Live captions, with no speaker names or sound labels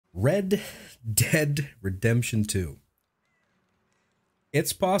Red Dead Redemption 2.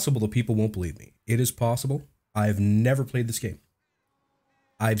 It's possible that people won't believe me. It is possible. I've never played this game.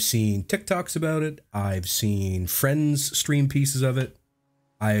 I've seen TikToks about it. I've seen friends stream pieces of it.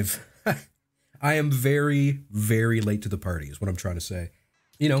 I am very, very late to the party is what I'm trying to say.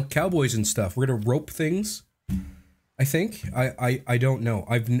 You know, cowboys and stuff. We're gonna rope things. I think. I don't know.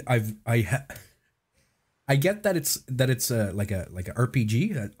 I get that it's like a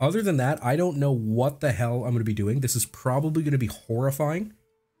RPG. Other than that, I don't know what the hell I'm gonna be doing. This is probably gonna be horrifying.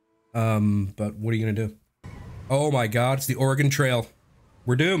 But what are you gonna do? Oh my God! It's the Oregon Trail.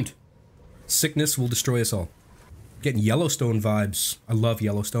 We're doomed. Sickness will destroy us all. Getting Yellowstone vibes. I love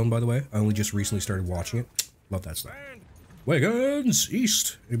Yellowstone, by the way. I only just recently started watching it. Love that stuff. Wagons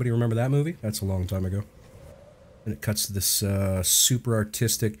East. Anybody remember that movie? That's a long time ago. And it cuts to this super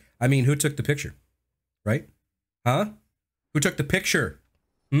artistic. I mean, who took the picture? Right? Huh? Who took the picture?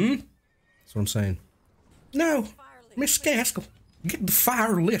 Hmm? That's what I'm saying. No, Miss Gaskell, get the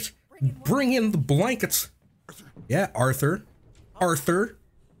fire lit. Bring in the blankets. Yeah, Arthur. Arthur,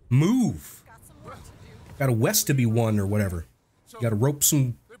 move. Got a west to be won or whatever. You gotta rope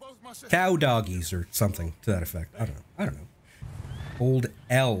some cow doggies or something to that effect. I don't know. Hold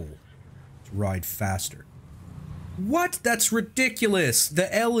L to ride faster. What? That's ridiculous.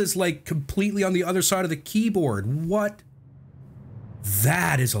 The L is like completely on the other side of the keyboard. What?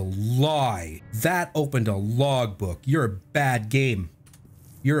 That is a lie. That opened a logbook. You're a bad game.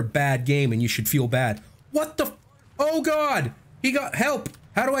 You're a bad game and you should feel bad. What the? Oh God. He got help.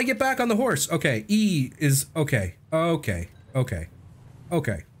 How do I get back on the horse? Okay. E is okay. Okay. Okay.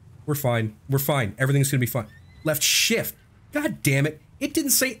 Okay. We're fine. We're fine. Everything's gonna be fine. Left shift. God damn it. It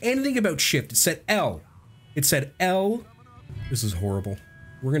didn't say anything about shift. It said L. It said L. This is horrible.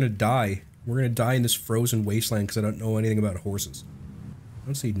 We're gonna die. We're gonna die in this frozen wasteland because I don't know anything about horses. I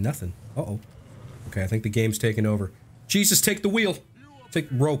don't see nothing. Uh-oh. Okay, I think the game's taken over. Jesus, take the wheel. Take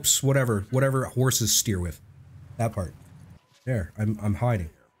ropes, whatever. Whatever horses steer with. That part. There, I'm hiding.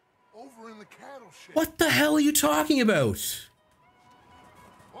 What the hell are you talking about?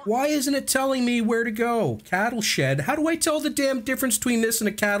 Why isn't it telling me where to go? Cattle shed? How do I tell the damn difference between this and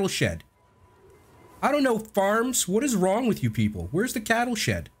a cattle shed? I don't know farms. What is wrong with you people? Where's the cattle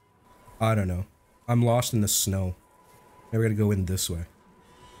shed? I don't know. I'm lost in the snow. Now we gotta go in this way.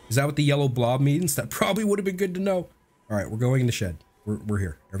 Is that what the yellow blob means? That probably would have been good to know. Alright, we're going in the shed. We're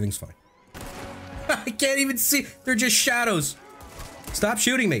here. Everything's fine. I can't even see. They're just shadows. Stop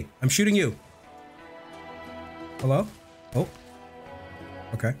shooting me. I'm shooting you. Hello? Oh.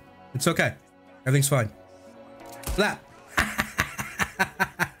 Okay. It's okay. Everything's fine. Blah.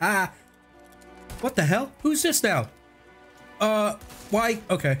 What the hell? Who's this now? Why?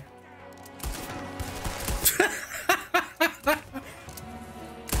 Okay.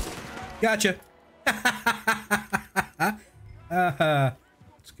 Gotcha.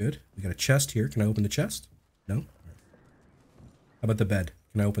 That's good. We got a chest here. Can I open the chest? No? How about the bed?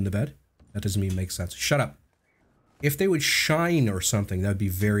 Can I open the bed? That doesn't even make sense. Shut up. If they would shine or something, that would be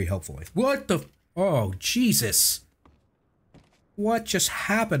very helpful. What the? Oh, Jesus. What just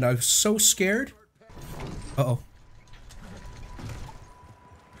happened? I was so scared. Uh-oh.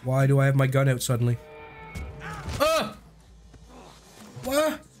 Why do I have my gun out suddenly?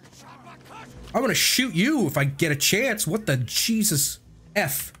 What? I'm gonna shoot you if I get a chance. What the Jesus?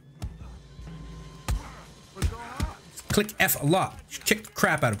 F. Click F a lot. Kick the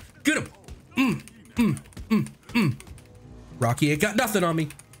crap out of him. Get him. Rocky ain't got nothing on me.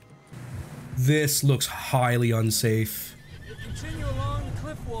 This looks highly unsafe. Continue along the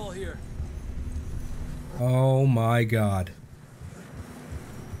cliff wall here. Oh my God.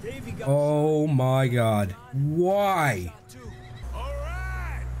 Oh my God. Why?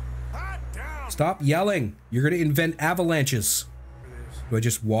 Stop yelling. You're gonna invent avalanches. Do I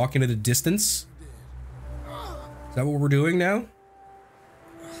just walk into the distance? Is that what we're doing now?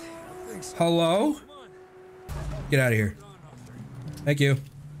 Hello? Get out of here. Thank you.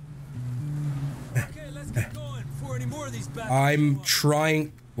 I'm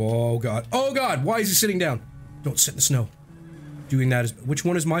trying. Oh God. Oh God. Why is he sitting down? Don't sit in the snow. Doing that is. Which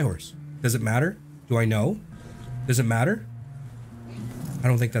one is my horse? Does it matter? Do I know? Does it matter? I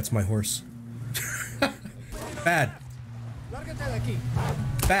don't think that's my horse. Bad.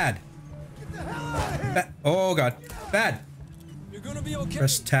 Bad. Oh God. Bad. You're gonna be okay.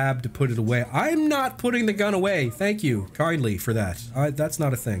 Press tab to put it away. I'm not putting the gun away. Thank you kindly for that. That's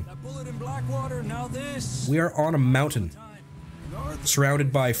not a thing. That bullet in Blackwater, now this. We are on a mountain,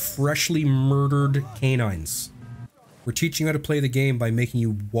 surrounded by freshly murdered canines. We're teaching you how to play the game by making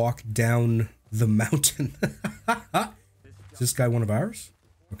you walk down the mountain. Is this guy one of ours?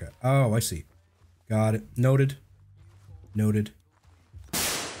 Okay. Oh, I see. Got it. Noted. Noted.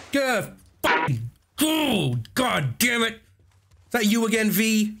 God, God damn it! Is that you again,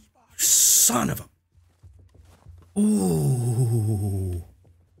 V? Son of a... Ooh.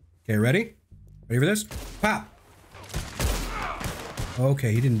 Okay, ready? Ready for this? Pop!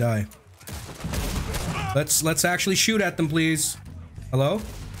 Okay, he didn't die. Let's actually shoot at them, please. Hello?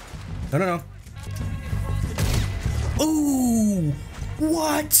 No, no, no. Ooh!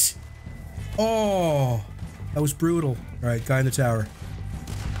 What? Oh, that was brutal. All right, guy in the tower.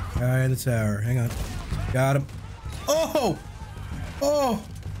 Guy in the tower. Hang on. Got him. Oh! Oh!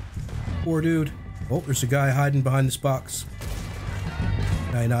 Poor dude. Oh, there's a guy hiding behind this box.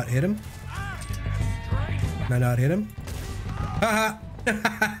 Can I not hit him? Can I not hit him? Haha!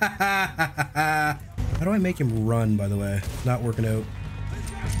 How do I make him run, by the way? It's not working out.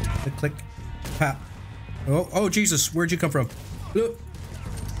 Click, click. Pop. Oh, oh, Jesus. Where'd you come from? Look.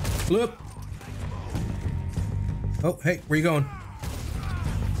 Look. Oh, hey, where you going?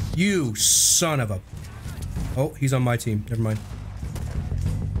 You son of a... Oh, he's on my team. Never mind.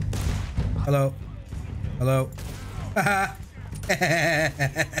 Hello. Hello. Haha.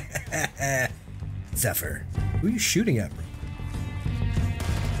 Zephyr. Who are you shooting at, bro?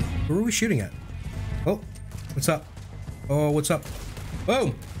 Who are we shooting at? Oh, what's up? Oh, what's up?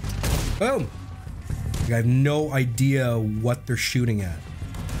 Boom! Boom! I have no idea what they're shooting at.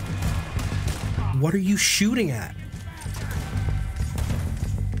 What are you shooting at?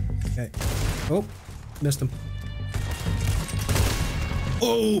 Okay. Oh, missed him.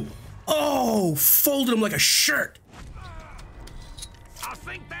 Oh! Oh! Folded him like a shirt! I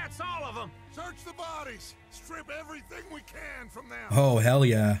think that's all of them. Search the bodies. Strip everything we can from them. Oh, hell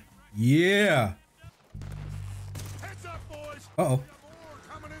yeah. Yeah! Heads up, boys. Uh-oh.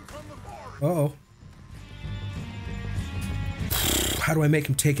 Coming in from the forest. Uh-oh. How do I make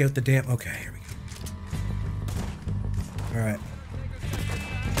him take out the damn... Okay, here we go. Alright.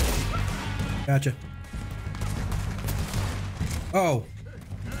 Gotcha. Oh.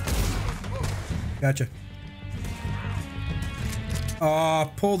 Gotcha.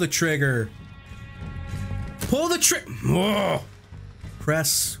 Oh, pull the trigger. Pull the trigger. Oh.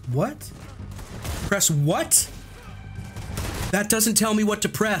 Press what? Press what? That doesn't tell me what to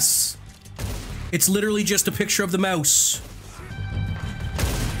press. It's literally just a picture of the mouse.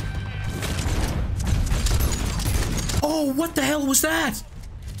 Oh, what the hell was that?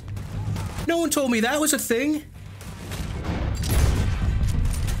 No one told me that was a thing.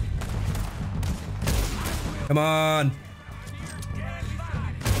 Come on.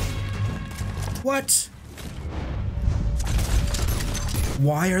 What?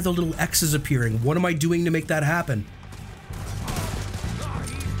 Why are the little X's appearing? What am I doing to make that happen?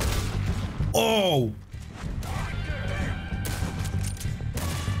 Oh!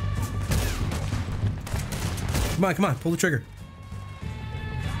 Come on, come on, pull the trigger.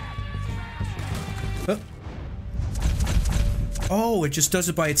 Huh. Oh, it just does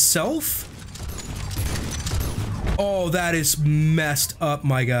it by itself? Oh, that is messed up,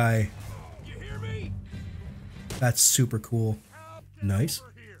 my guy. You hear me? That's super cool. Nice.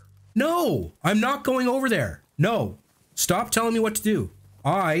 No! I'm not going over there. No. Stop telling me what to do.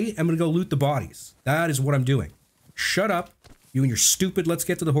 I am gonna go loot the bodies. That is what I'm doing. Shut up. You and your stupid let's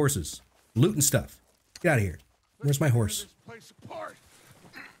get to the horses. Looting stuff. Get out of here. Where's my horse?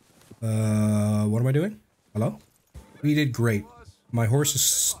 What am I doing? Hello? We did great. My horse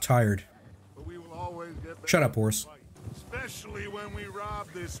is tired. Shut up, horse. Especially when we rob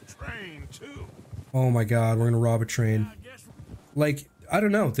this train too. Oh my god, we're gonna rob a train. Like, I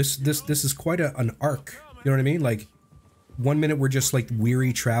don't know. This is quite an arc. You know what I mean? Like, 1 minute we're just like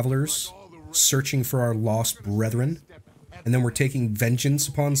weary travelers searching for our lost brethren, and then we're taking vengeance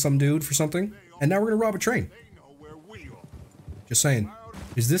upon some dude for something, and now we're gonna rob a train. Just saying.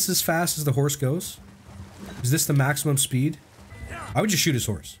 Is this as fast as the horse goes? Is this the maximum speed? I would just shoot his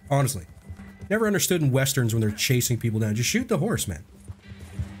horse, honestly. Never understood in westerns when they're chasing people down. Just shoot the horse, man.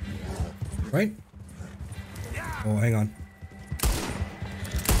 Right? Oh, hang on.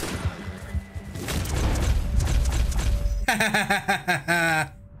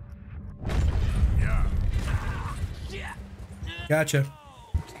 Gotcha.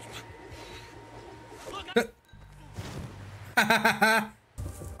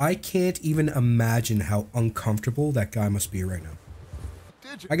 I can't even imagine how uncomfortable that guy must be right now.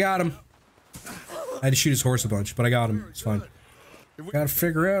 I got him. I had to shoot his horse a bunch, but I got him. It's fine. Gotta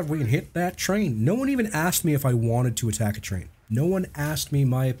figure out if we can hit that train. No one even asked me if I wanted to attack a train. No one asked me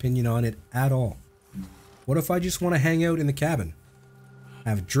my opinion on it at all. What if I just want to hang out in the cabin?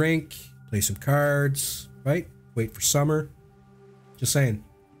 Have a drink, play some cards, right? Wait for summer. Just saying.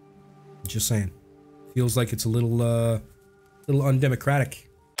 Just saying. Feels like it's a little undemocratic.